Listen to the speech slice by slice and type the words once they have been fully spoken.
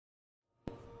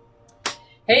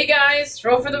Hey guys,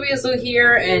 Rofur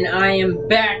here, and I am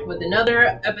back with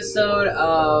another episode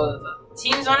of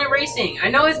Teams on It Racing. I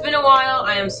know it's been a while,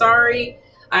 I am sorry,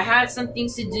 I had some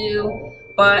things to do,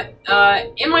 but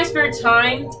in my spare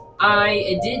time,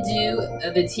 I did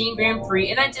do the Team Grand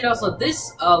Prix, and I did also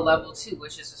this level 2,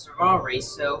 which is a survival race,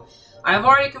 so I've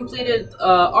already completed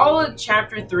all of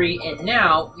Chapter 3, and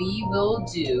now we will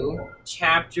do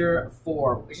Chapter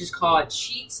 4, which is called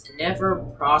Cheats Never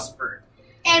Prospered.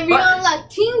 And we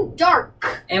unlocked Team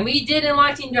Dark. And we did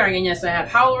unlock Team Dark, and yes, I have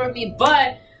Howler with me,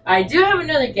 but I do have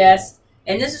another guest,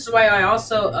 and this is why I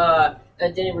also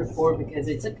didn't record, because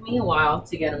it took me a while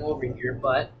to get him over here,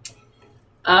 but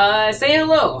say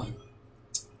hello.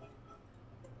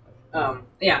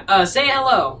 Say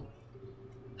hello.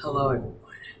 Hello, everyone.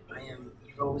 I am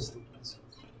Erobus.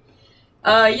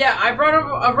 I brought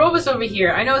Erobus over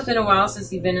here. I know it's been a while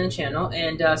since he's been on the channel,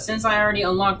 and since I already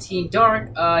unlocked Team Dark,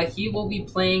 he will be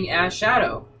playing as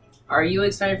Shadow. Are you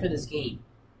excited for this game?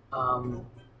 I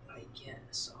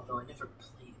guess, although I never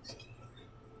played this game.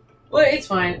 Well, it's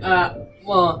fine. I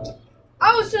will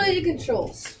show you the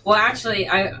controls. Well, actually,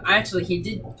 he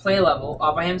did play a level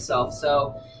all by himself,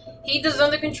 so he does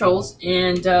know the controls,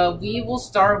 and we will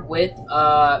start with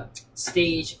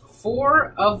stage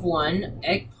 4 of 1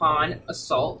 Egg Pond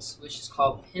Assault, which is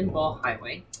called Pinball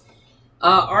Highway.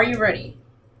 Are you ready?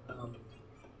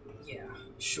 Yeah,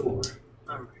 sure.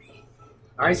 I'm ready.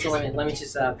 Alright, so let me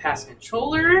just pass the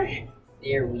controller.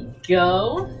 There we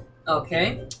go.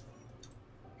 Okay.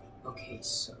 Okay,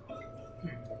 so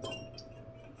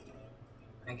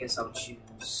I guess I'll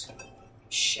choose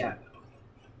Shadow.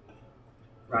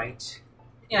 Right?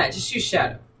 Yeah, just choose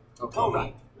Shadow. Okay.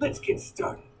 Alright, let's get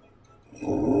started.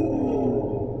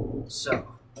 So,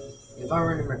 if I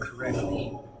remember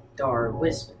correctly, there are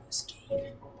wisps in this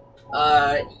game.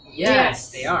 Yes,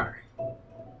 they are.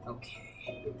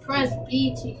 Okay. Press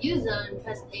B to use them, and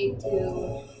press A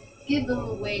to give them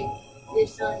away if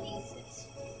someone needs it.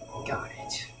 Got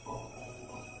it.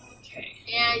 Okay.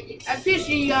 And I'm pretty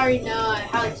sure you already know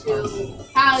how to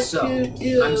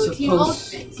do Team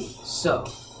Ultimate. So,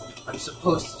 I'm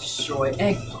supposed to destroy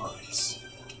egg ponds.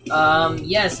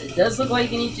 Yes, it does look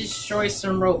like you need to destroy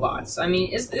some robots. I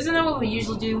mean, isn't that what we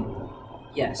usually do?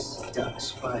 Yes, it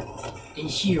does, but in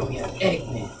here we have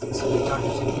Eggman, so the Dr.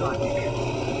 Hypnotic.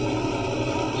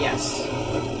 Yes.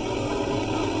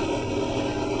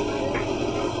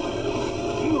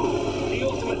 You, the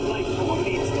ultimate life form,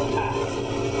 needs to pass.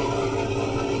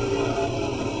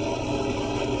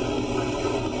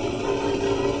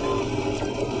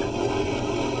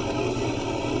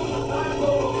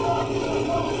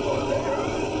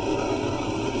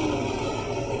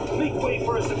 Make way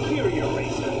for a superior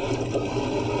racer.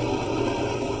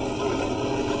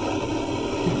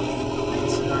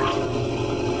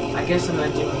 I guess I'm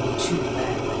not doing too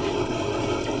bad.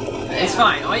 It's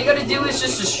fine. All you gotta do is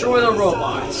just destroy the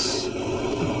robots.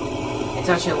 It's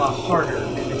actually a lot harder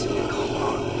if it's in a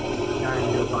car, not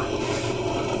in real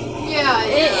life. Yeah,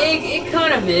 It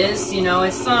kind of is, you know,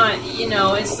 it's not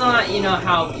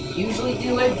how we usually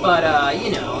do it, but, I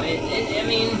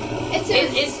mean,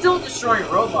 it's still destroying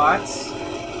robots.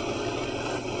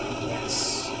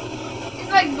 Yes.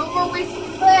 It's like normal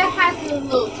racing, but it has a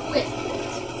little twist.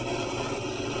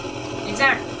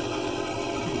 Exactly.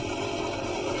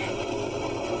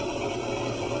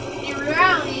 In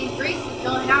reality, races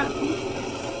don't have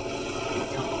boosters. They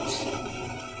don't.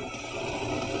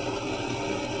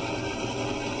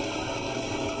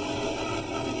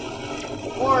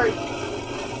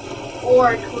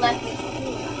 Or collecting.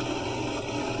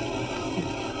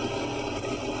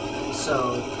 So,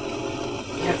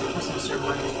 you have to press on certain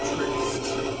buttons to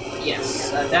drift. Yes,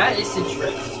 that is to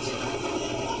drift.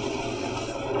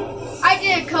 I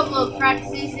did a couple of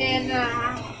practices and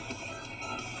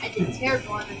I did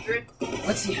terrible on the drift.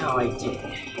 Let's see how I did.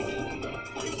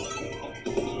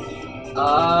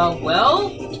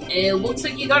 Well, it looks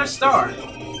like you got a star.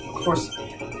 Of course you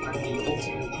did. I'm the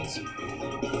ultimate loser.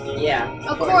 Yeah.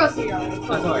 Of course you are. Of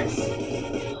course.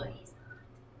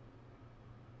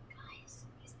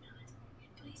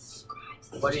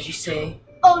 What did you say?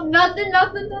 Oh, nothing.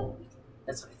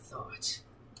 That's what I thought.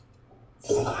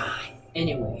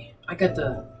 Anyway, I got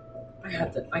the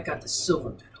silver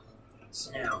medal.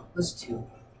 So now let's do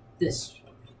this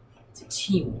one. It's a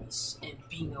team race and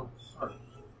bingo party.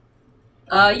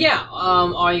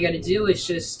 All you gotta do is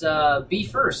just be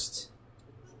first.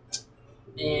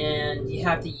 And you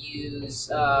have to use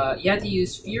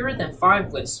fewer than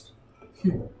 5 wisp.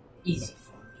 Easy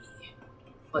for me.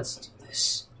 Let's do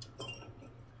this.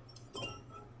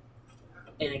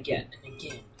 And again, I'm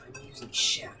using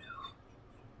Shadow.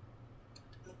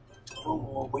 No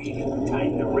more waiting.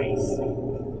 Time to race.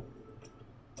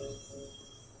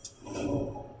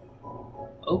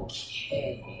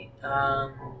 Okay.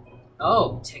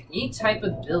 Oh, technique type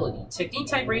ability. Technique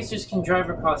type racers can drive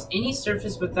across any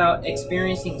surface without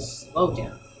experiencing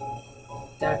slowdown.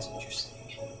 That's interesting.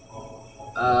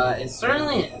 It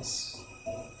certainly is.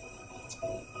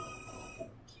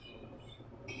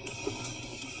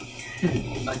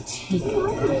 A team.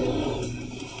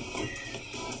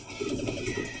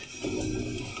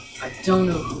 I don't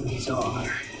know who these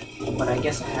are, but I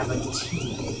guess I have a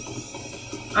team.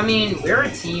 I mean, we're a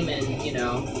team, and you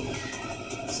know,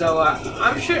 so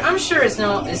I'm sure it's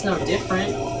no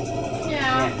different.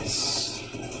 Yeah. Yes.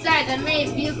 Besides, I made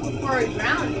a vehicle for a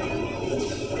grounder.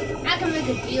 I can make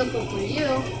a vehicle for you.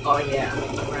 Oh yeah,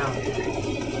 ground.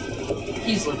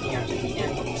 He's looking after the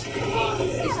animals.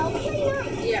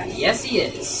 Yeah. Yes, he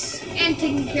is. And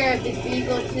taking care of this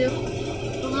vehicle too.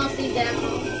 But mostly the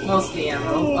emerald. Most the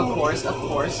emerald, of course.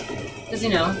 Because, you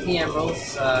know, the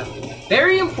emerald's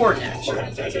very important, actually.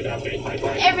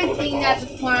 Everything that's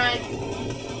important,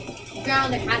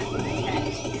 grounder has to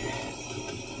protect.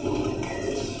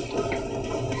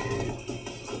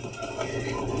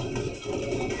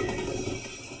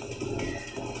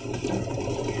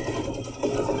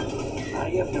 I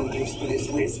have no use for this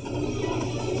risk.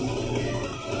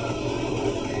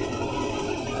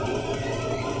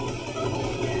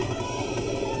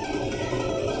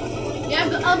 You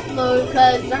have to upload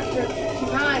because Dr.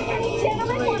 Tonight is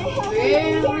doing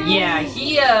very... Yeah,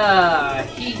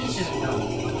 he's just no.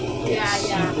 Yeah.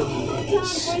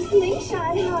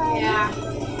 Yeah.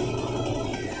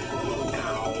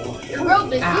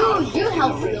 Erobus, you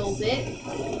helped a little bit.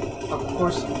 Of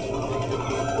course.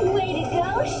 Way to go,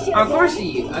 sugar.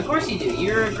 Of course you do.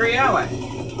 You're a great ally.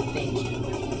 Thank you.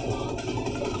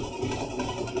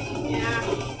 Yeah.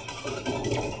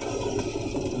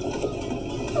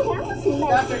 Oh, that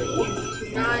was Dr. messy.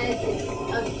 Tonight is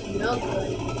up to no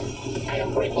good.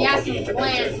 He has some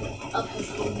plans up his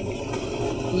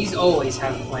sleeve. He's always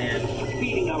had a plan.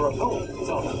 Beating our opponent is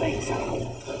all the thanks I have.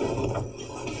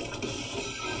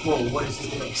 Whoa, what is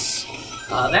this?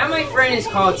 That, my friend, is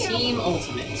called Team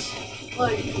Ultimate.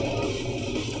 But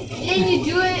didn't you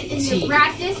do it in your Team.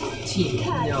 practice? Team.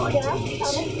 No, I didn't.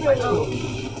 I totally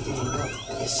didn't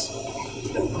know this.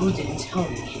 Who didn't tell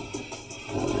me?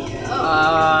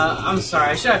 I'm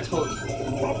sorry. I should have told you.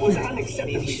 That was Maybe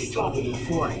unacceptably you should have told me sloppy.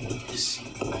 before I did this.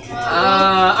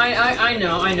 I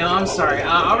know. I'm sorry.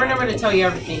 I'll remember to tell you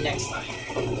everything next time.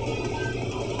 I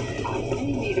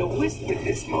may need a wisp at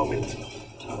this moment.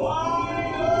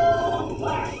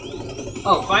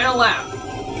 Oh, final lap.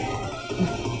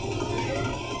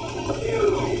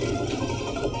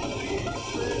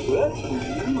 What?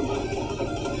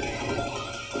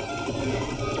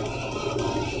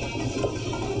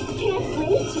 Can't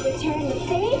wait to return the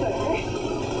favor.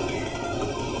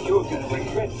 You're gonna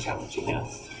regret challenging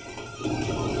us.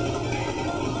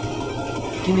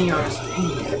 Give me your honest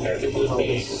opinion.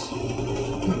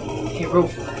 Hey,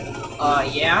 Rofur.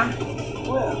 Yeah?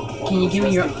 Well, Can you give me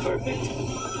your- almost perfect.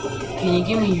 Can you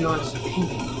give me your honest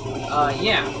opinion?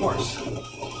 Yeah, of course.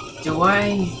 Do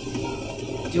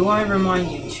I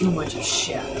remind you too much of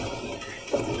Shadow?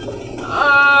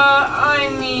 I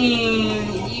mean,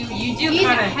 you do He's a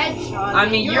kind of. hedgehog. I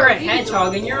mean, and you're a weasel.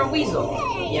 hedgehog and you're a weasel.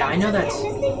 Yeah, I know that's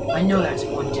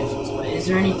one difference, but is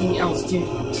there anything else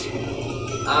different?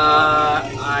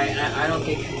 I don't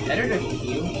get competitive with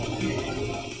you.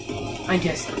 I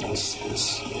guess that makes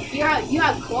sense. You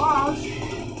have claws.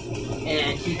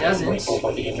 And he doesn't.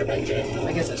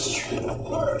 I guess that's true.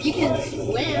 You can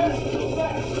swim.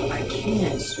 I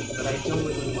can swim, but I don't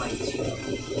really like to.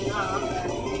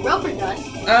 Rofur does.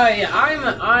 Yeah,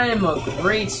 I'm a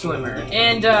great swimmer,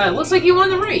 and it looks like you won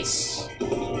the race.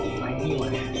 I knew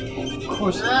it. Of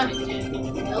course I did.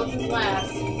 That was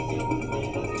last.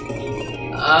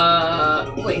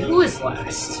 Wait, who is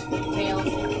last? Tails.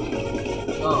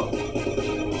 Oh.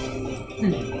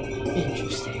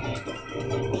 Interesting.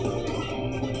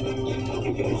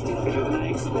 You guys did better than I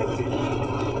expected.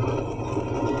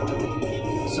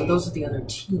 So those are the other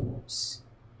teams.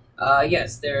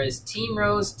 Yes, there is Team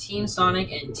Rose, Team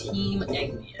Sonic, and Team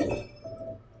Eggman.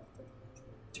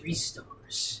 3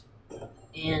 stars.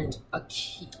 And a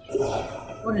key.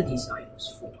 What are these items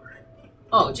for?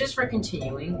 Oh, just for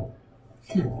continuing.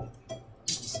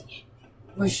 Easy.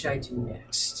 What should I do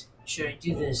next? Should I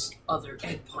do this other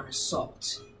egg pun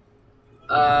assault?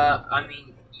 I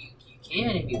mean, you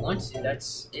can if you want to.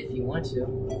 That's if you want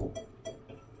to.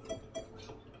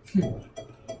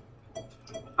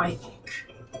 I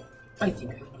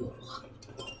think I will.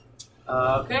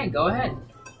 Okay, go ahead.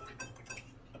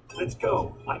 Let's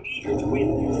go. I'm eager to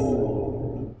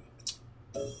win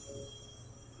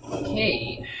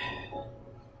Okay.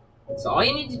 So all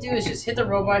you need to do is just hit the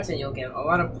robots and you'll get a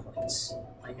lot of points.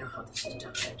 I know how this is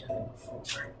done. I've done it before.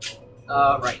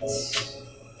 Right.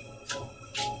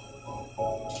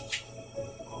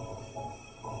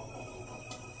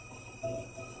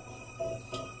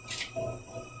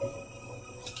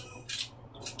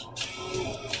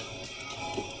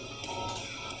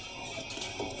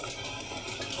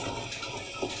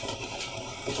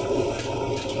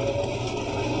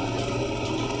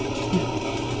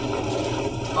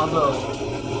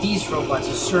 Although, these robots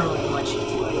are certainly much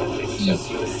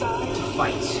easier to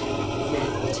fight than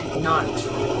Technonic's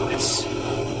robots.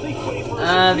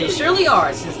 They surely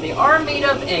are, since they are made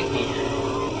of Eggman.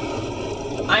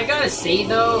 I gotta say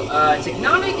though,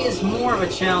 Technonic is more of a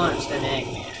challenge than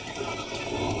Eggman.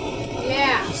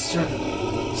 Yeah. He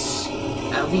certainly is.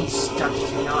 At least Dr.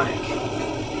 Technonic.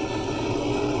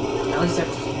 At least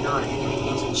Dr. Technonic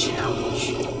is a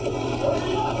challenge.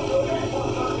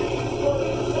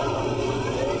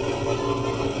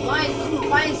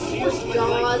 My Swiss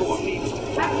jaws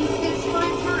have to fix my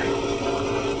time.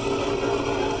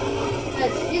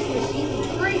 Because his machine's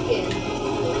breaking.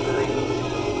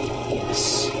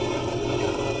 Yes.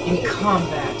 In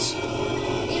combat.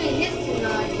 Even his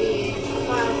technology is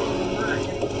powerful than mine.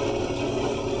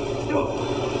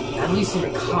 At least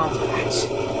in combat,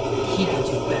 he can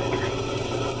do better.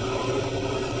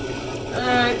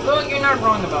 Well, you're not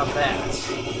wrong about that.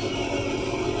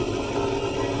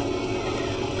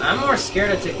 I'm more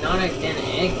scared of Technonic than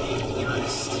Eggman, to be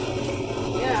honest.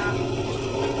 Yeah.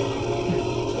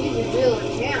 He's a real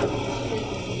challenge.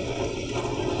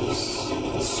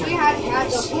 We had to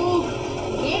have the whole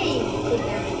game to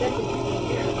them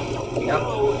Yep.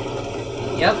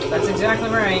 Yep, that's exactly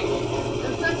right.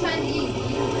 And sometimes you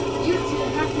two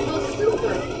have to go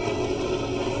super.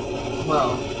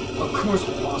 Well, of course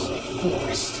we're also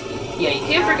Forrest. Yeah, you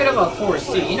can't forget about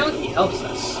Forrest too. You know he helps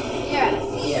us. Yes.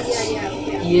 Yes. Yeah.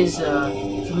 He is a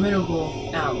formidable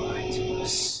ally to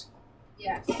us.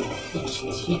 Yes.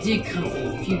 He did come from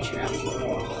the future after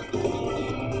all.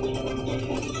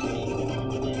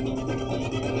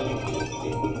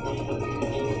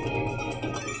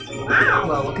 Wow.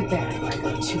 Well, look at that. I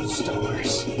got 2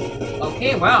 stars.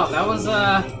 Okay, wow, that was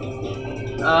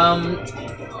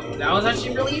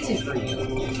actually really easy for you.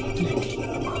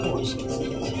 Of course it's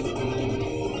easy.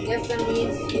 I guess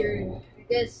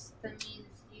that means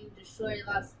you destroyed a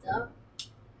lot of stuff.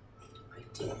 I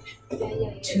did.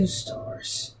 Yeah. 2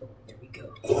 stars. There we go.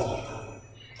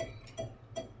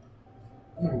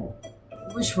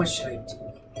 Which one should I do?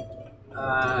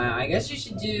 I guess you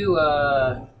should do,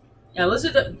 yeah, let's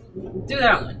do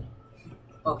that one.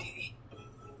 Okay.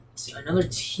 It's another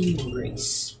team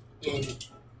race in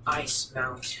Ice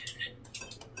Mountain.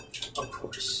 Of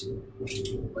course.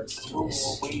 Let's do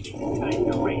this.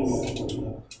 Time to race.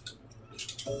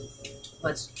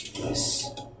 Let's do this.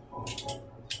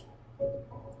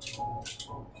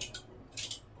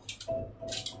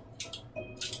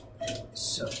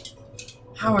 So,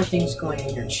 how are things going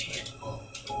in your channel?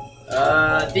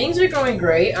 Things are going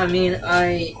great. I mean,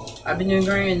 I've been doing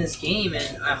great in this game,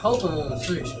 and I hope I'm almost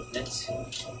finished with it.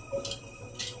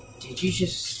 Did you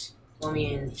just let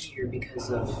me in here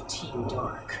because of Team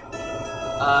Dark?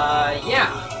 Yeah.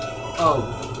 Oh,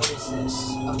 what is this?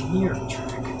 A mirror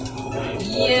track.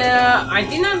 Yeah, I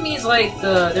think that means like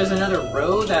there's another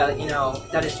road that, you know,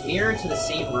 that is mirrored to the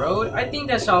same road. I think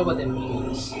that's all what it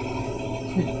means.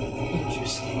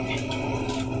 Interesting.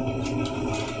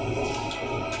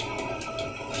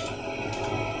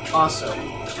 Also,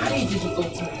 how do you do the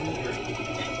ultimate meter?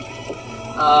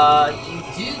 You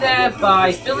do that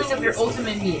by filling up your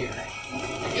ultimate meter.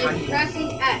 And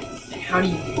pressing X. And how do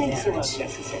you do Thanks are that?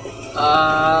 unnecessary.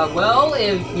 Well,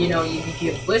 if you know, you can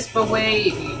give Wisp away,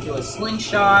 if you do a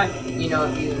slingshot, you know,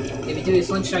 if you do a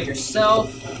slingshot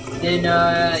yourself, then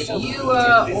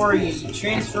or you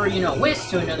transfer, you know, Wisp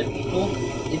to another people,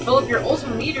 you fill up your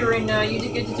ultimate meter and you do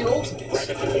get to do ultimate. Is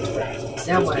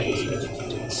that what I do to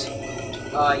do it?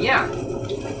 Yeah.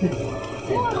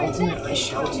 Then ultimate I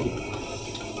shall do.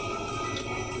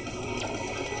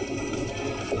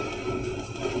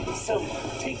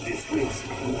 Someone take this risk.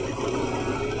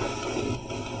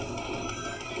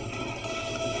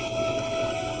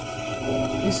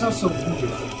 It's also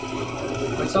beautiful.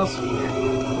 But it's also weird.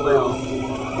 Well,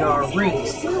 there are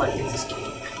rings to collect in this game.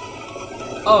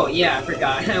 Oh yeah, I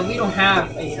forgot. We don't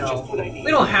have, you know,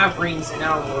 we don't have rings in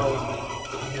our world.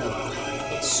 No.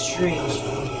 It's strange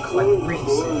for me to collect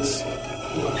rings since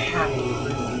we don't have any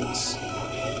rings.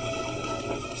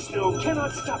 Snow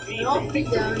cannot stop me No, from we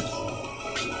don't.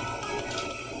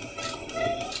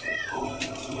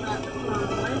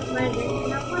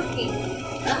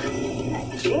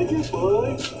 So,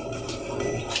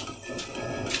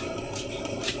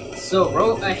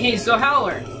 hey, so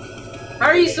Howler, how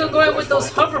are you still going with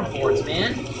those hoverboards,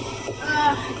 man?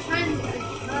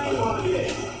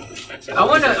 I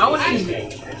wanna use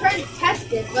it. I tried to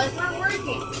test it, but it's not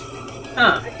working.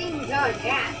 Huh. I think it's out of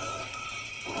gas.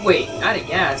 Wait, out of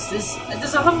gas. Does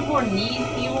a hoverboard need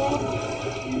fuel?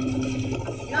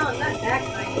 No, not that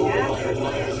kind of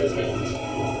gas.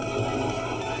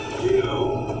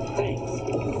 Thanks,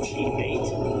 teammate.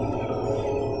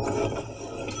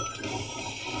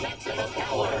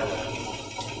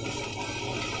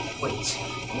 Wait,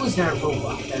 who's that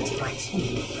robot that's my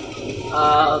team?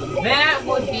 That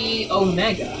would be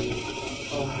Omega.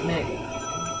 Omega.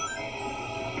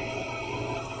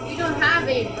 We don't have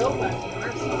a robot on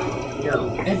our side.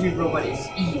 No, every robot is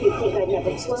evil. You think I've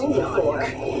never flown before?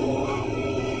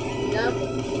 Nope.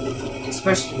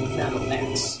 Especially Metal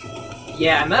X.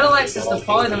 Yeah, Metal X is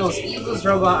probably the most evilest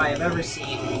robot I have ever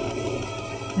seen.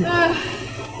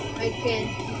 I can't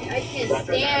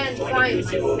stand by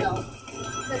myself.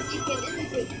 Because you can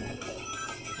imitate me.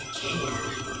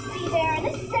 Be there in a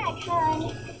sec,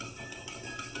 hon.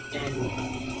 And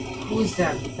who's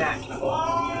that bat?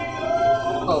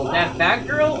 Oh, that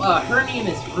Batgirl? Her name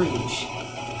is Rouge.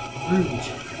 Rouge.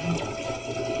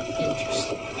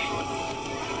 Interesting.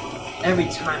 Every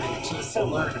time I continue to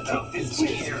learn about these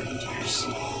characters.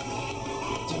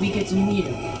 Do we get to meet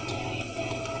them one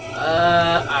day?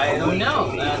 I don't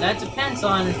know. That depends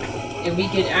on if we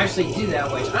could actually do that,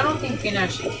 which I don't think we can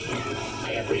actually can.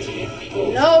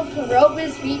 No,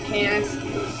 Erobus, we can't.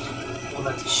 Well,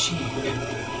 that's a shame.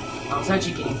 I was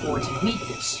actually getting forward to meet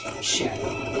this shadow.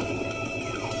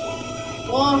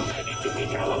 Well,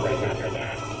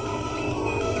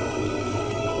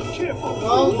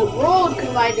 the World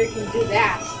Collider can do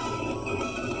that.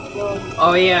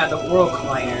 Oh yeah, the World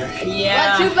Collider.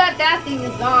 Yeah. But too bad that thing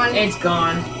is gone. It's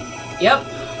gone. Yep.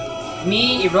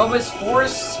 Me, Erobus,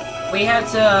 Force, we had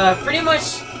to pretty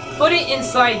much put it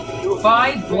inside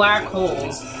 5 black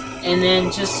holes and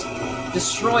then just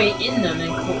destroy it in them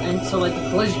until like the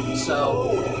collision.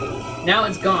 So now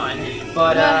it's gone.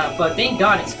 But thank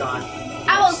God it's gone.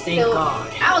 I will Thank God.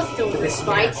 still Because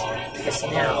fight.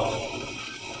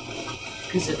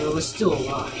 Because if it was still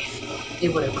alive,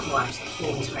 it would have collapsed the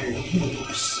whole entire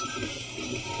universe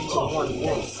into one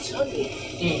world.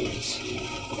 And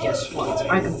guess what?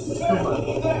 I completed the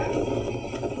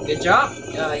level. Good job.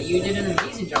 You did an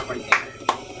amazing job right there.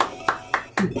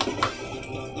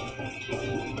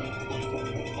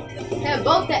 Yeah,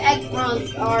 both the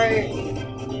Eggbrons are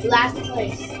last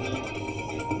place.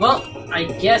 Well, I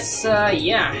guess,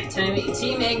 yeah.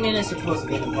 Team Eggman is supposed to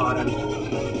be at the bottom. Of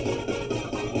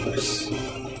course.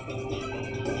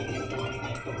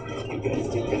 You guys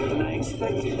did better than I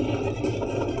expected.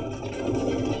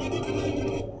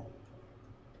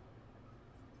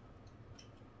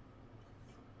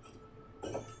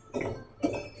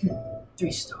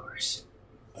 3 stars.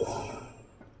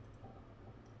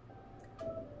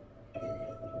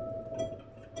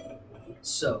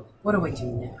 So, what do I do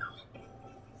now?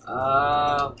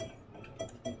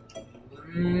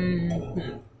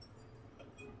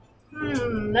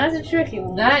 That's a tricky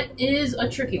one. That is a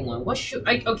tricky one. What should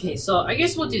I? Okay, so I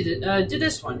guess we'll do do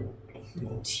this one.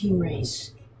 Team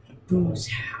race, Boo's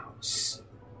house.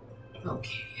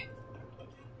 Okay,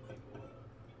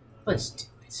 let's do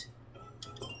it.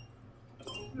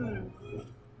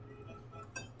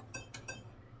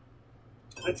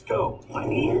 Let's go. I'm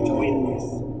here to win this.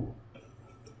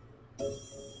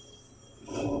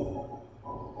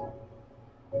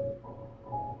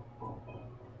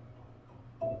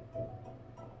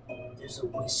 There's a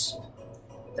wisp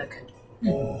that could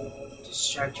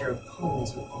distract your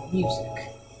opponents with music.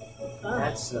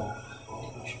 That's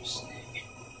interesting.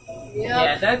 Yep.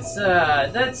 Yeah,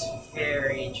 that's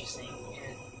very interesting.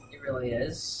 It really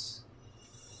is.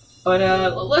 But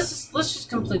let's just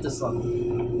complete this level.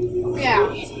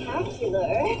 Yeah.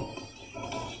 Spectacular.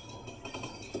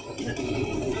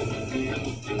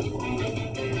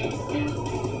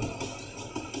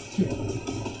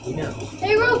 You know,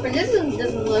 Hey, Rofur, this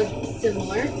doesn't look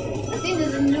similar. I think this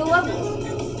is a new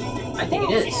level. I think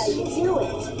it How is. you do it.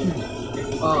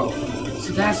 Oh,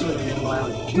 so that's what they're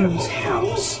allowed. Boo's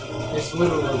house. There's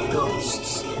literal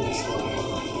ghosts in this level.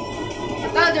 I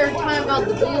thought they were talking about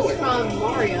the dudes from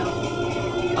Mario.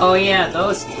 Oh yeah,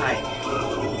 those type.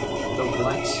 The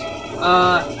what?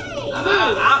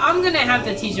 I'm gonna have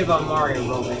to teach about Mario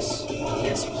Robus.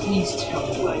 Yes, please tell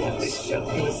me about these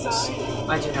things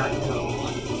I do not know.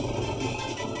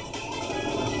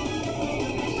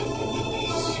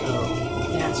 So,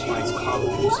 that's That's why it's called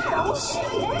Who's House.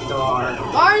 There are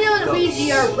Mario and ghosts.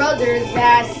 Luigi are brothers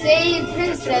that save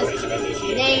princess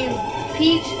named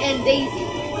Peach and Daisy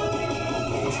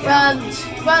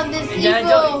from this Yeah,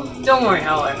 evil. don't worry,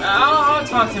 Howler. I'll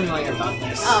talk to him later about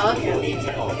this. Oh, okay.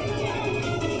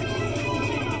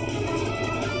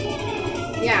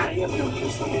 Yeah.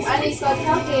 I need to stop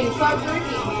talking. Stop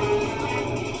drinking.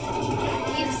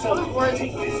 These code words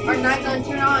are not going to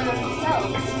turn on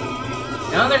themselves.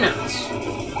 No, they're not.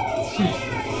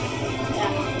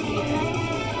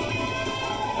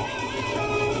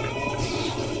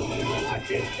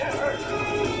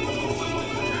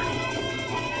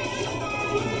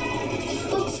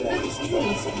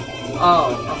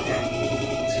 Oh, okay.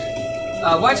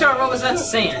 Watch out, Erobus, that's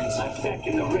sand. I'm back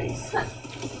in the race.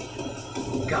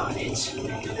 Got it.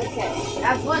 Okay,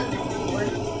 that's one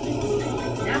word.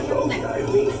 Now for the next one.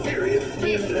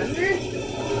 Name of thunder.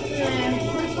 And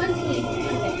one thing.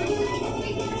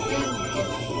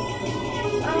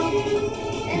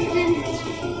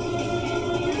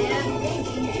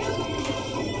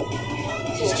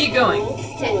 Just keep going.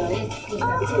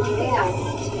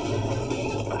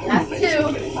 That's two.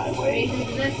 Maybe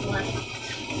the next one.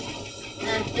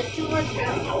 And there's two more to go.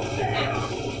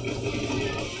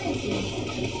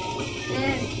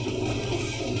 And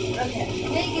okay,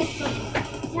 make it some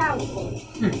towels.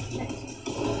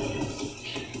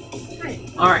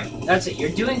 Alright, that's it. You're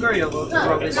doing great,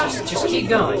 Erobus. Just keep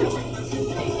going.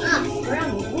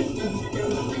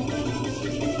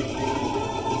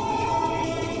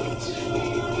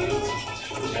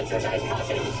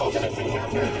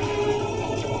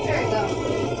 There we go.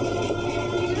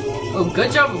 Oh,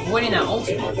 good job avoiding that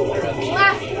ultimate.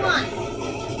 Last one.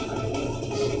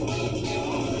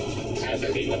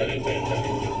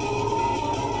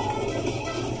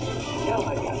 Now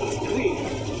I got this clear.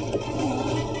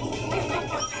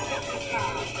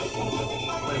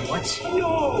 Wait, what?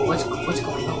 No! What's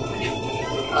going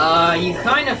on? You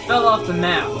kind of fell off the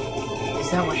map.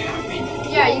 Is that what happened?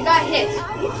 Yeah, you got hit.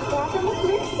 Back on the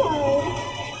flip side.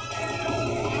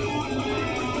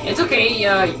 It's okay,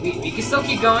 we can still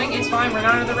keep going. It's fine, we're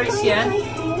not in the race yet. Okay.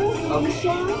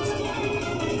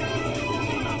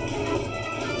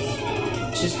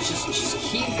 Just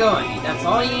keep going. That's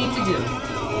all you need to do.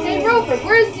 Hey, Rofur,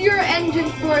 where's your engine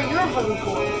for your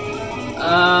hoverboard?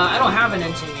 I don't have an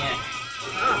engine yet.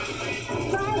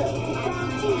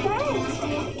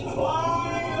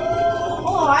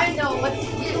 Oh, I know what to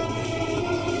do.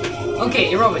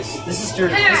 Okay, Erobus, this is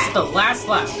the last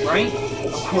lap, right?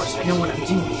 Of course, I know what I'm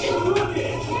doing.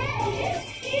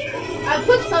 I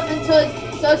put something to it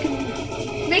so it can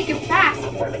make it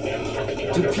faster.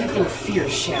 Do people fear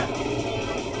Shadow?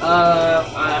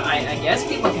 I guess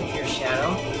people can fear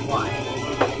Shadow. Why?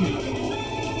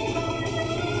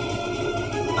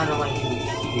 I don't like being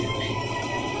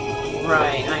feared.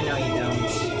 Right, I know you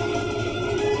don't.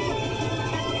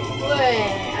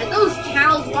 Wait, are those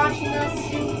cows watching us?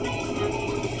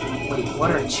 Wait,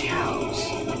 what are chows?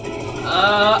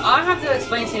 I'll have to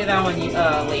explain to you that one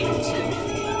later too.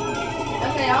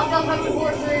 Okay, I'll go back to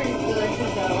Fort Greene so I can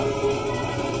go.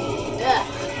 Ugh.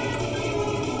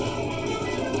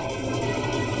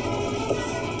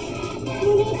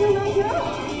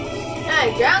 That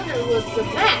grounder was the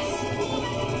best.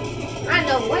 I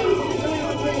know why you were doing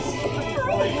this.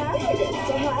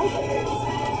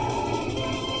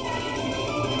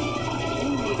 You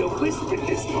need a whisper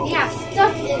this moment. He got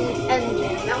stuck in his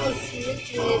engine. That was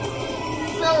making it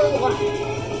so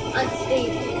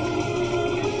unstable.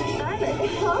 I'm at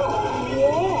home,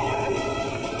 yeah.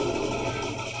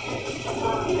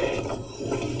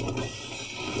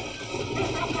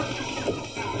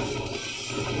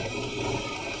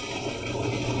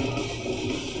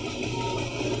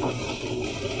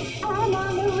 I'm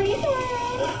on the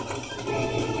rebound.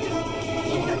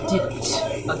 And I did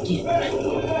it again.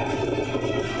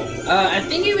 I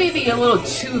think you may be a little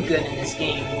too good in this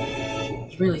game.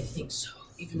 You really think so?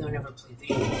 Even though I never played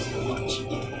video games that much,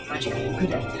 I'm actually kind of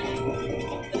good at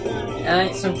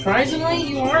that. Surprisingly,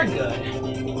 you are good.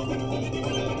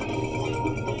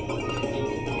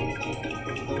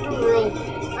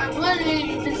 I wanted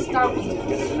you to stop me. I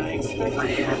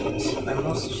haven't. I've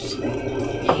mostly just been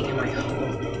hanging in my home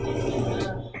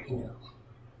and, you know,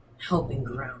 helping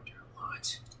Grounder a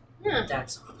lot. Yeah.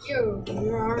 That's all. You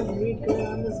are really good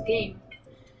on this game.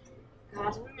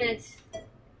 Gotta admit.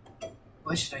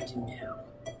 What should I do now?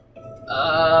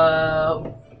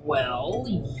 Well,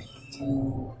 you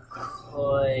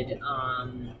could,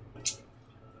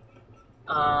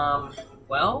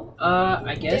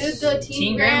 I guess Do the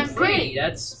Team Grand Prix.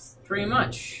 That's pretty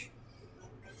much.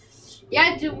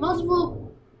 Yeah, do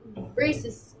multiple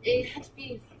races. It had to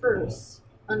be first.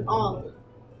 on all of them.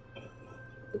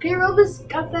 Okay, Erobus,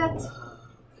 got that?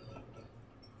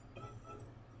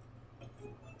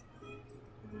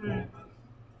 Okay.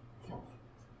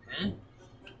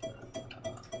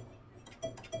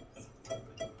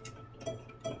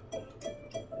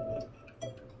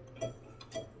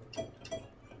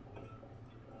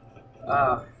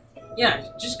 Yeah,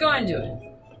 just go ahead and do it.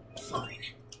 Fine.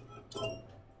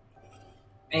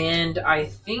 And I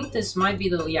think this might be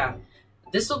the, yeah,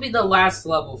 this will be the last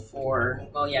level for,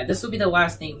 well, yeah, this will be the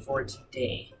last thing for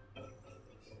today.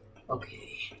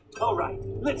 Okay. All right,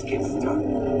 let's get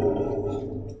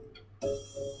started.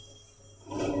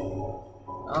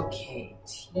 Okay,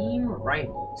 team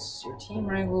rivals. Your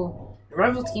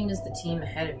rival team is the team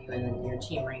ahead of you in your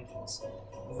team rankings.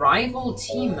 Rival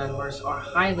team members are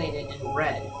highlighted in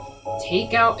red.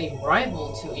 Take out a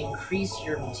rival to increase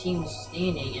your team's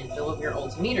standing and fill up your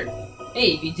ultimeter.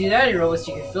 Hey, if you do that, Erobus,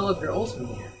 you can fill up your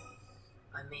ultimeter.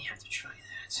 I may have to try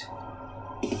that.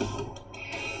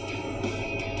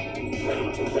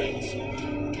 Ready to race.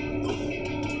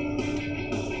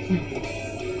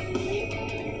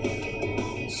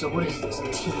 So what is this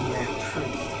Team Grand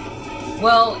Prix?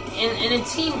 Well, in a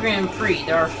Team Grand Prix,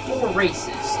 there are 4 races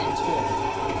in total.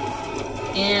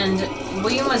 And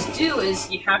what you must do is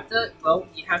you have to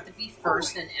be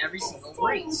first in every single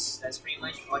race. That's pretty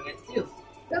much all you have to do.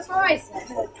 That's what I said.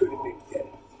 That could have been better.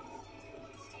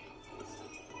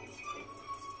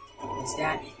 Is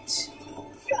that it?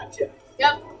 Gotcha.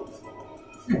 Yep.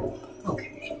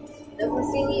 Okay.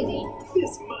 Doesn't seem easy.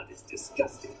 This mud is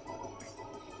disgusting.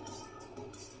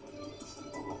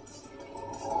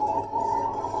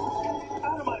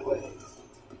 Out of my way.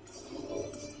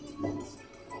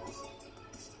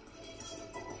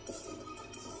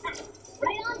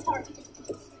 Right on target.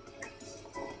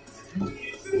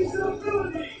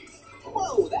 Invisibility.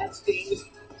 Whoa, that stings.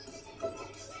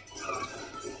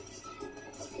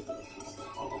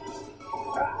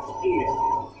 Here.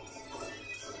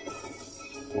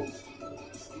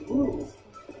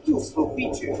 Useful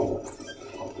feature.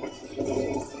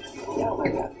 Now my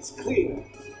path is clear.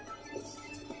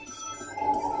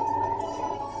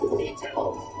 Needs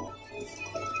help.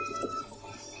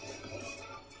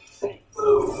 Thanks,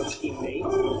 teammate.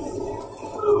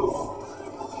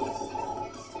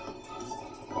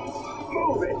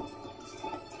 Move it.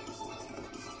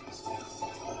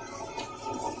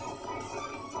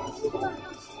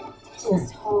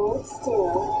 Just hold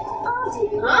still. I'll do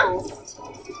the Huh? rest.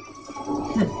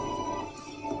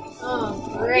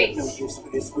 Oh, great. No use for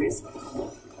this wisp.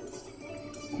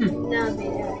 No, they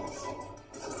don't.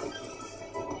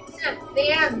 Yeah, they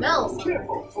add metal.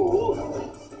 Careful,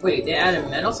 fool. Wait, they added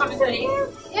metal something to the game?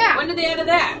 Yeah. When did they add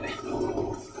that?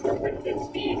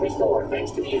 Speed restored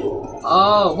thanks to you.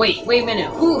 Oh, wait a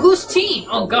minute. Whose team?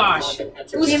 Oh gosh.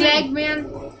 Whose Team team? Eggman.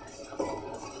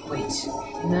 Wait,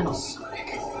 Metal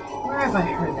Sonic. Where have I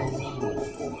heard that name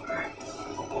before?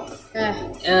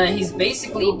 He's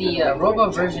basically the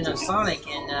robot version of Sonic,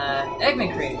 and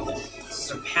Eggman created him.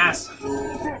 Surpass him.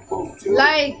 That won't do.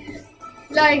 Like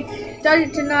Dr.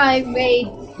 Tonight made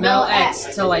Mel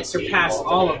X to like surpass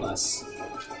all of us.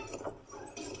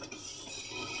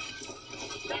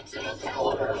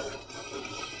 Howler.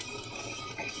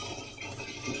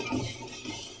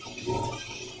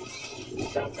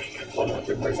 Jumping at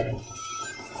 100%.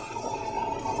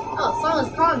 Oh,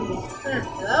 someone's calling me.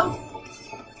 Hello?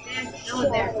 Yeah, no one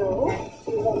there. Okay.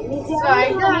 Let me So I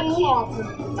down, got honey. called.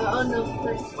 Oh no,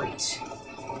 first. Wait.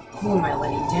 Who am I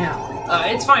letting down?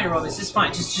 It's fine, Erobus. It's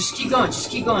fine. Just keep going. Just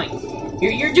keep going.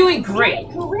 You're doing great.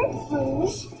 Correct,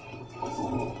 please.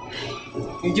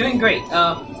 You're doing great.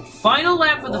 Final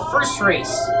lap of the first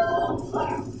race.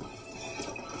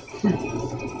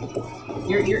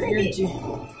 You're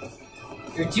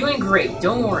doing great.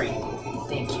 Don't worry.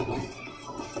 Thank you.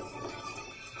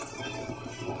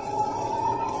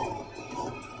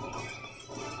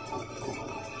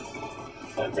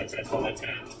 Unsuccessful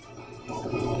attempt.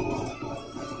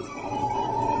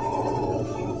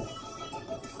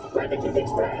 Primitive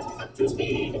Express up to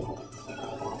speed.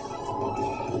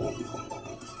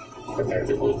 Prepare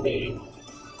to full speed.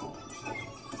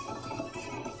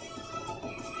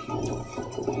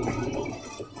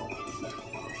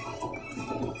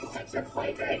 Accept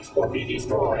flight eggs or be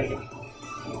destroyed.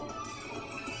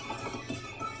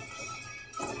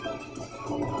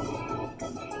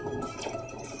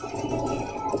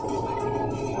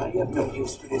 I have no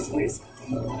use for this wisp.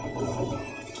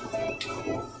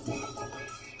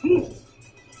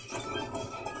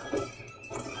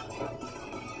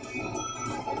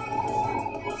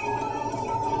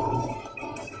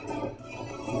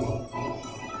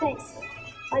 Thanks.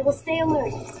 I will stay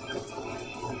alert.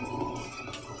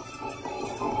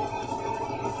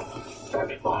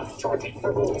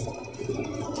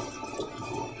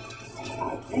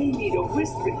 I need a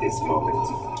wisp at this moment.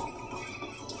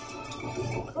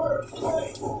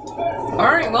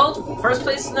 Alright, well, first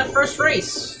place in the first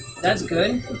race. That's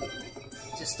good.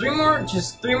 Just three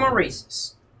more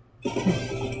races. I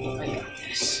got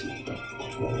this.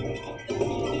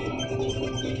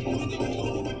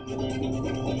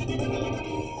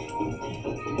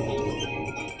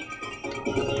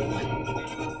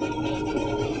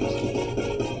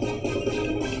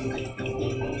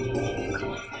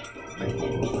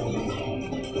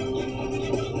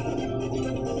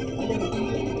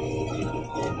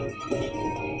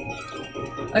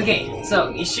 Okay, so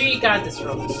you sure you got this,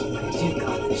 Rose? I do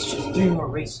got this. Just 3 more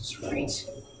races, right?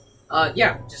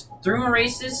 Yeah, just 3 more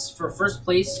races for first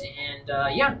place, and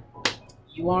yeah,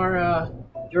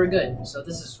 you're good. So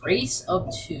this is race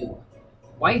of 2.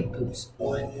 White boost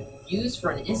 1. Used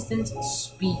for an instant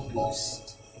speed boost.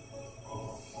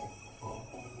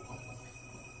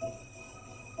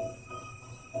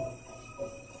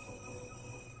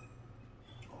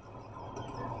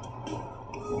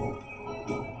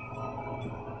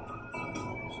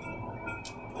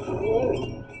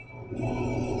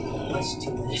 Let's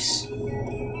do this.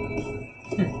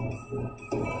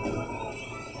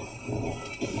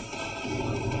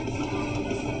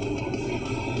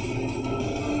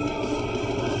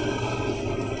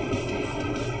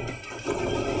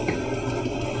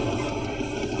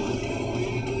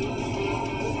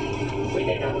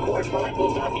 Remain on course while I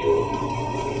will stop you.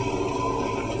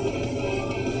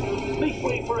 Make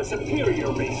way for a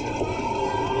superior racer.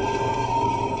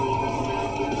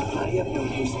 I have no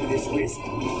use for this wisp.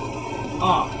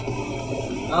 Oh.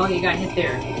 Oh, you got hit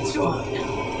there. It's fine.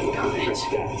 Got it.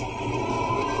 That.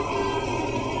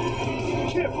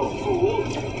 Careful, fool.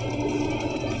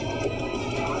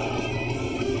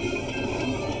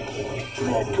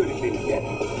 That could have been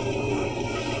better.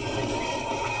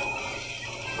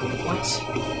 What?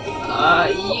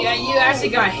 Yeah, you actually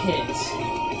got hit.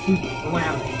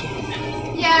 Wow,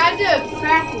 again. Yeah, I did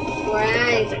practice before,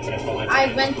 and I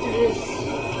went through this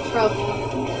trophy.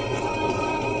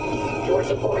 Your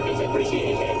support is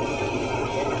appreciated.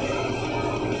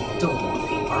 Don't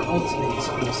worry, our ultimate is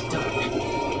almost done.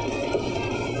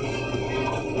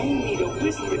 I need a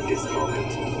wisp at this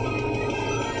moment.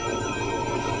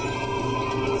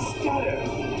 Scatter.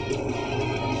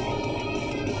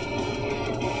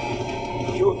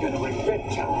 You're gonna regret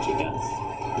challenging us.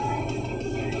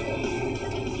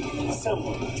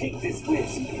 Someone take this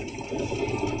wisp.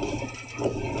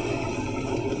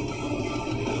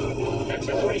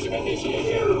 Acceleration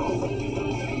initiated.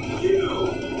 You.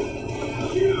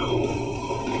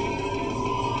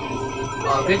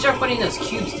 Oh, good job putting those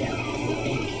cubes down.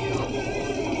 Thank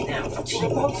you. Now for We're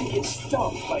team. about to get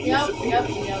stomped by your Yep.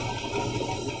 superior.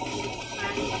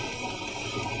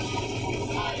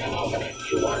 I am ultimate.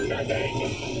 You are nothing.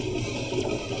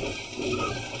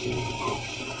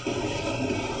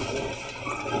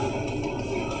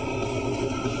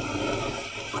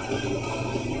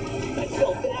 I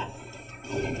felt that.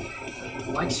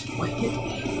 What? What hit me?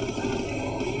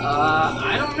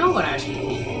 I don't know what actually hit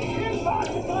me.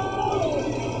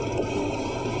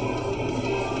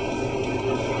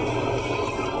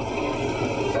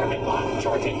 Target lock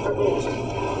charging for boost.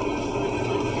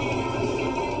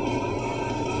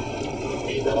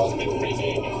 Speed levels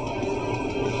increasing.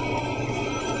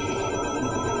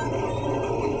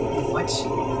 What?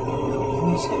 No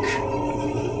music.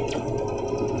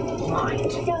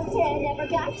 Blind. Don't say I never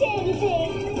got to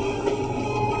anything.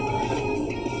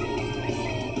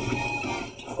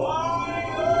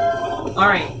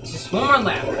 Alright, just one more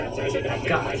lap. Transition active.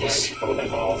 Got this.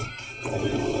 Protocols.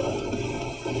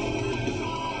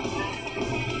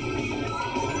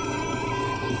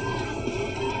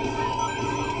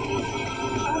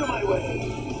 Out of my way.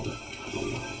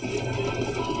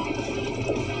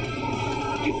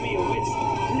 Give me a wisp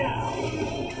now.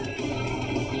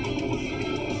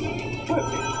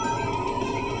 Perfect.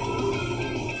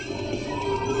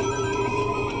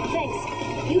 Thanks.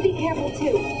 You be careful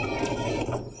too.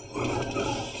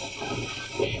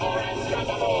 We are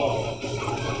unstoppable.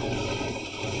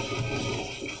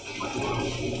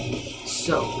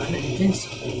 So, I'm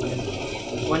invincible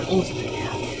when ultimate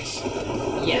happens.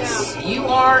 Yes, you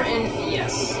are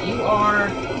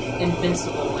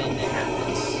invincible when it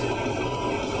happens.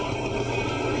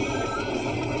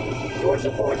 Your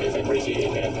support is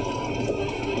appreciated.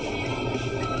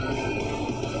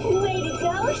 Way to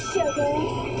go, sugar.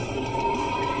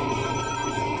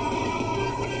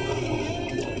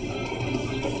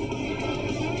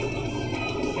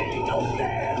 Hang out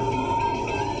there.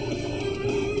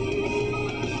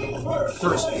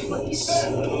 first place.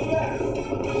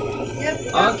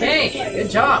 Yep. Okay, good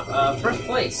job. First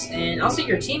place. And also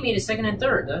your teammate is second and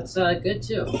third. That's good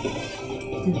too.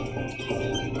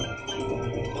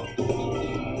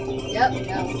 Yep.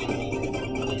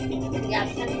 Yeah,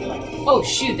 10 points. Oh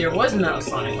shoot, there was Metal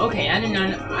Sonic. Okay, I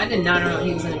did not know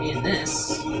he was gonna be in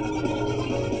this.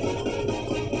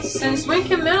 Since when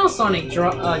can Metal Sonic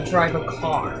drive a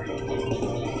car?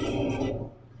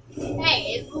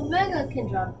 Hey, if Omega can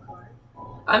drive a car.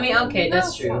 I mean, okay,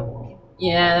 that's true.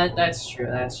 Yeah, that's true.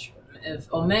 That's true. If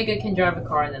Omega can drive a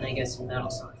car, then I guess Metal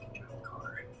Sonic can drive a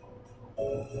car.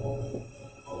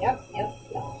 Yep.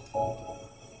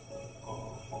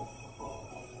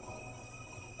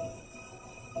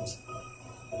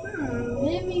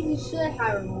 Maybe we should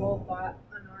have a robot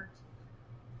on our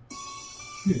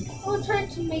team. We'll try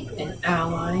to make one. An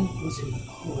ally who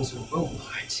was a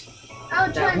robot.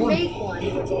 I'll try to make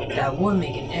one. That would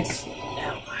make an excellent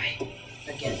ally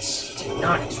against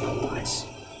Technotics robots.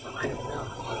 But I don't know.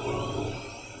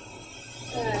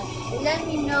 Let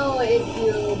me know if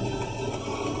you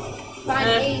find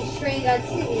any strange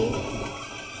activity.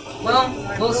 Well,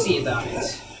 we'll see about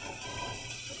it.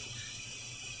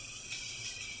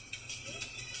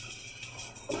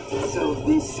 So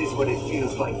this is what it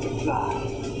feels like to fly.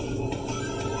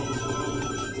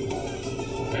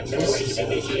 This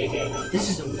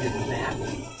is a weird map.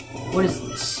 What is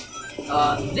this?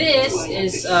 This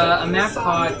is a map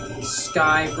called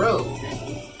Sky Road.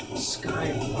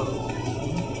 Sky Road.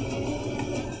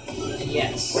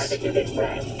 Yes. Rapid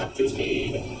Express, up to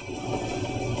speed.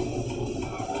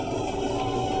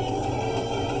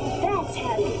 That's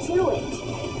how you do it.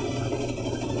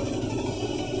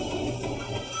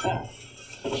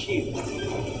 Cute.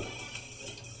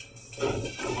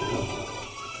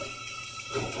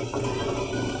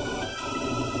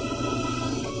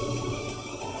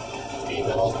 Speed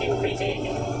levels increasing.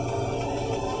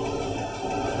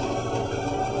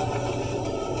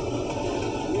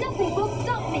 Nothing will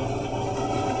stop me.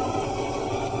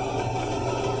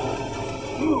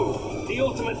 Move! The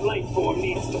ultimate life form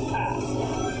needs to pass.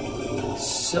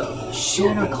 So,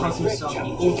 Shadow calls himself the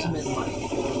ultimate life.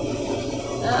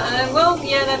 Well,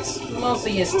 yeah, that's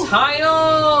mostly his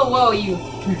title. Well,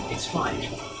 it's fine.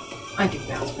 I can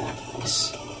bounce back from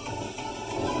this.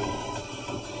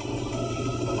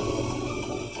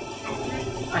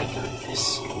 I got this.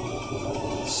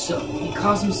 So, he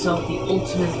calls himself the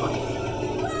ultimate life.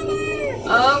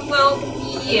 Well,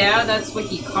 yeah, that's what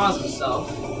he calls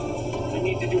himself. I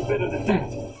need to do better than that.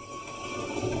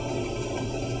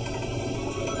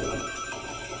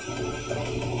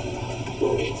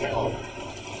 Movie town.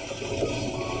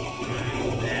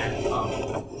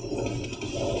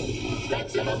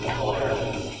 Maximum power.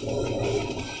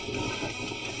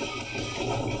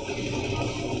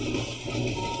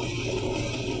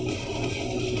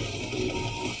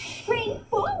 Spring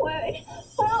forward.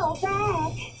 Fall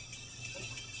back.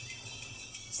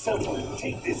 Someone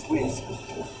take this wisp.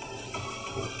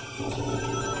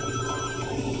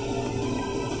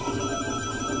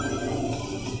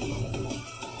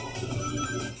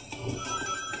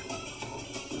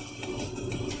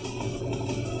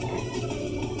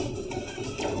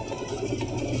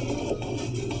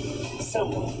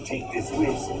 Someone take this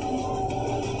wisp.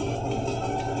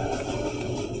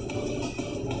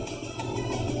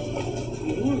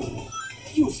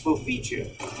 Useful feature.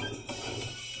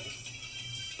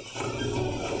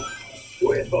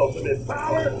 With ultimate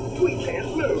power, we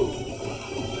can't lose.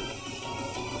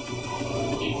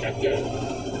 Effective.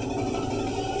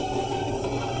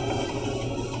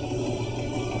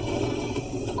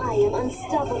 I am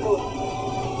unstoppable.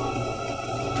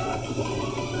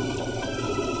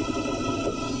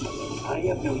 I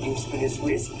have no use for this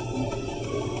wisp.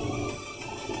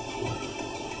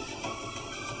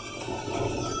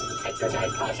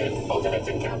 Exercise caution. Ultimates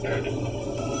encountered.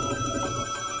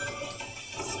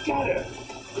 Scatter.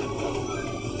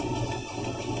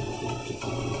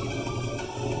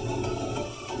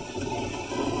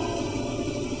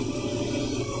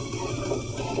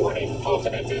 Warning.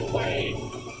 Ultimates in play.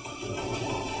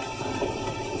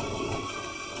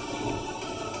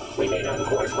 Remain on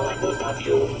course while I boost off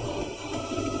you.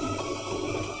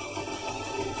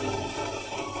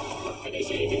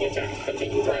 Initiating attack.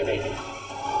 Continue driving.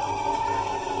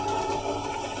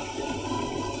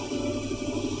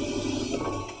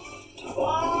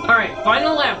 Alright,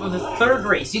 final lap of the third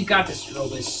race. You got this,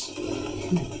 Erobus.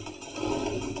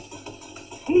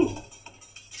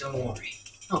 Don't worry.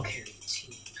 I'll carry the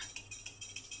team.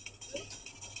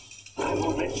 I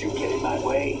won't let you get in my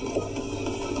way.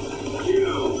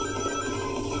 You!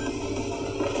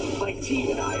 My team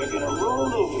and I are gonna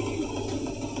roll over you.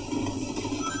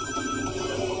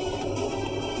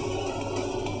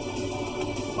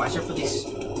 Watch out for these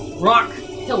rock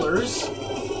pillars.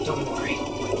 Don't worry.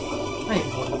 I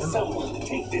avoid them. Someone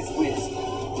take this wisp.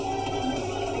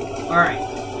 Alright.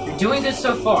 You're doing good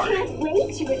so far. Can't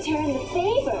wait to return the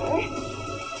favor.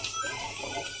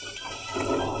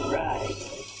 All right.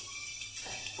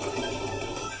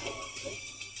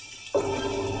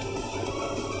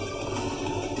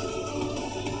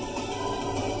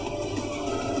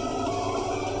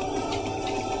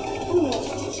 Who wants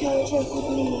to charge up with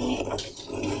me?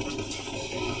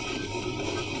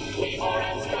 We are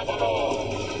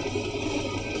unstoppable.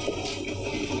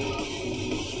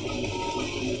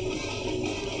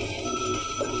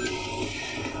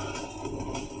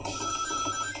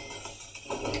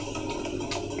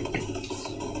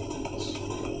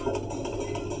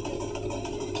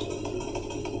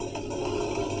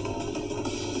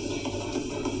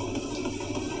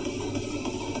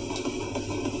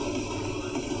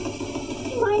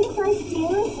 Mind if I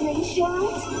steal a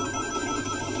slingshot?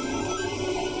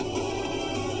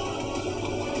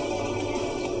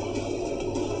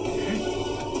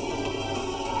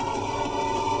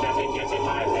 Nothing gets in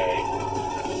my way.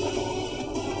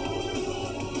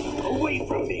 Away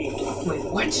from me. Wait,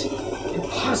 what?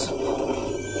 Impossible.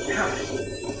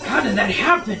 How did that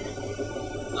happen?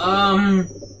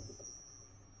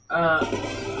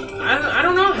 I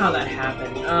don't know how that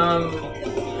happened.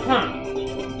 Huh.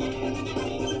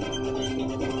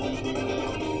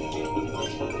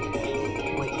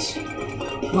 Wait,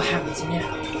 what happens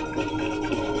now?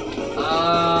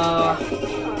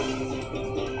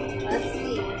 Let's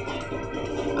see.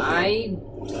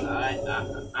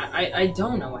 I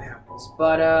don't know what happens,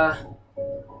 but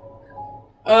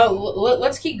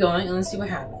let's keep going and let's see what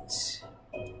happens.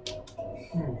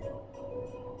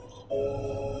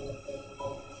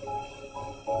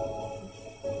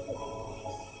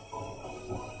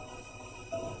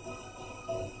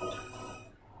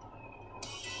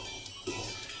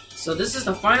 So this is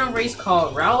the final race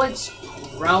called Rowlett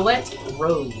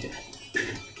Road.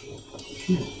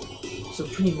 So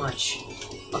pretty much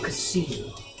a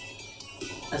casino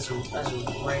as a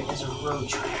road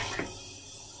track.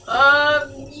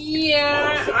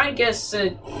 Yeah, I guess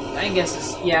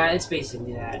it's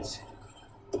basically that.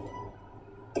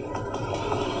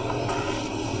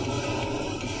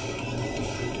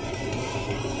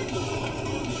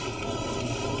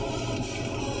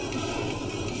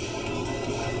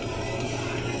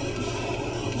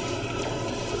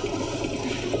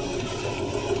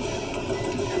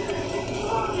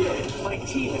 My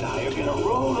team and I are gonna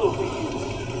roll over you.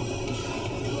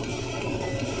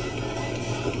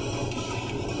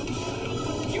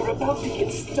 You're about to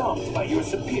get stomped by your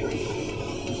superior.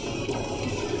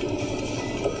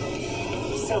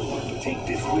 Someone take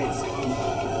this wisp.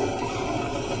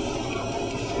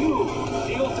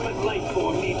 The ultimate life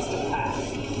form needs to pass.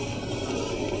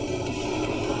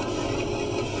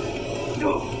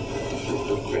 You'll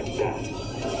regret that.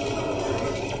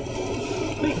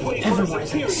 Everyone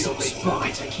is in the same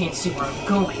spot. I can't see where I'm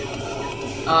going.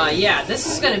 Yeah, this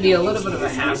is gonna be a little bit of a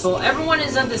hassle. Everyone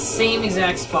is at the same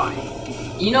exact spot.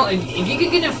 You know, if you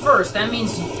could get in first, that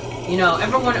means, you know,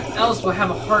 everyone else will have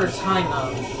a harder time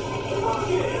of,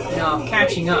 you know,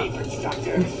 catching up.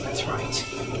 That's right.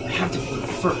 I have to be in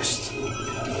first.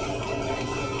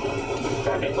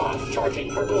 Target locked.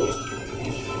 Charging for boost.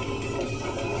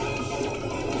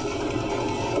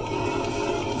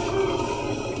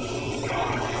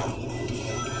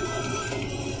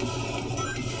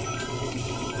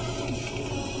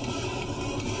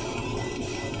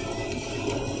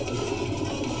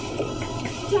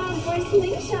 Time for a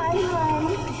slingshot,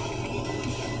 hon.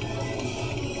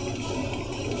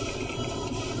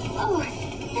 Oh,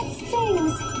 that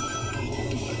stings.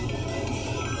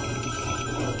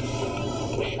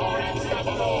 We are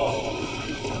unstoppable.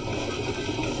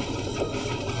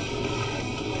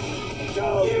 No,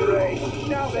 great.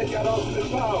 Now they've got ultimate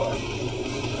power.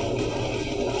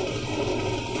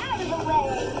 Out of the way.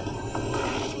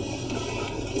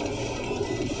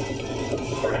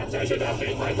 Perhaps I should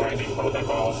update my grinding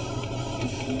protocols.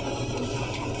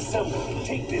 Someone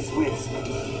take this wisp.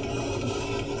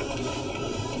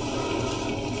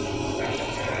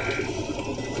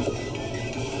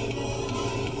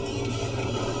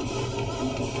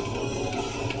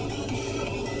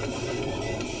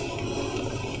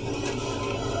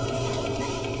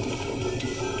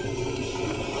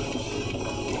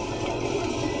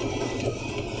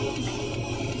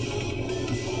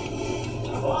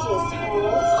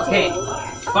 Okay,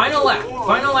 final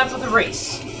lap of the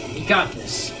race. You got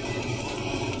this.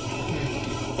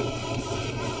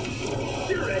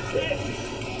 You're a hit.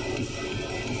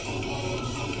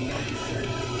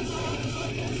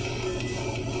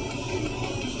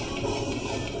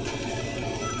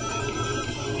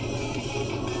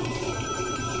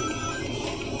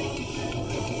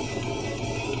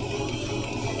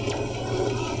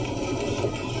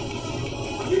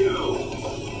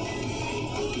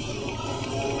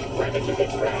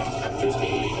 ramp up to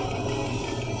speed.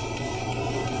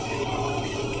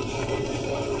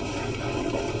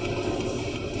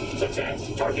 Success.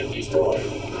 Target destroyed.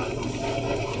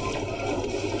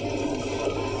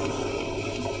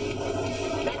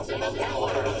 Maximum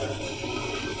power.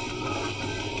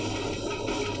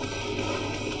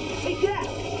 Take that!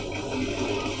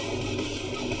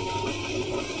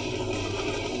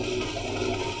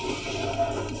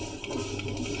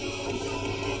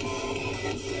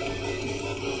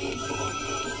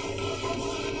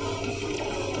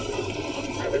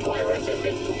 I require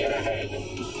assistance to get ahead.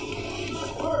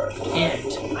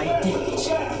 And I did it.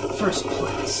 First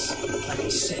place, like I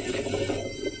said.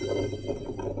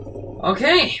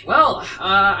 Okay, well,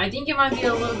 I think it might be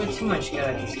a little bit too much good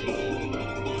at this game.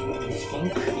 You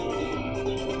think?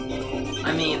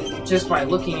 I mean, just by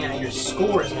looking at your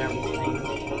scores and everything.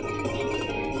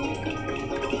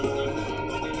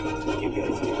 You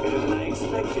guys did better than I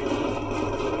expected.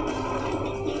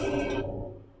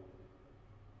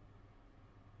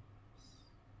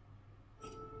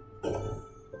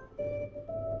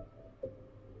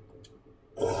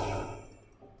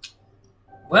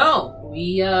 Well,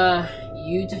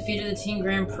 you defeated the Team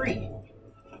Grand Prix.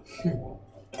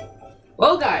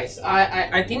 Well, guys,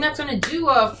 I think that's gonna do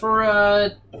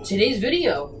for today's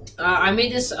video. I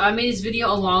made this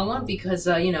video a long one because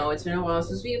you know, it's been a while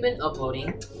since we've been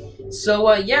uploading.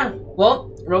 So yeah,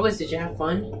 well, Robus, did you have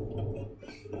fun?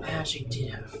 I actually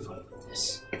did have fun with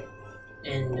this,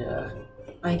 and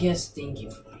I guess thank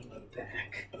you for bringing me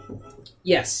back.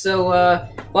 Yes, so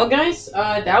well, guys,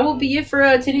 that will be it for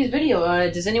today's video.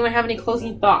 Does anyone have any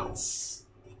closing thoughts?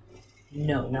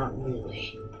 No, not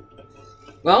really.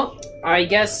 Well, I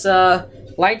guess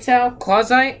lights out,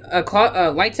 claws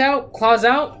out, lights out, claws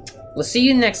out. We'll see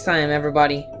you next time,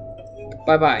 everybody.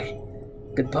 Bye bye.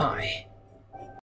 Goodbye.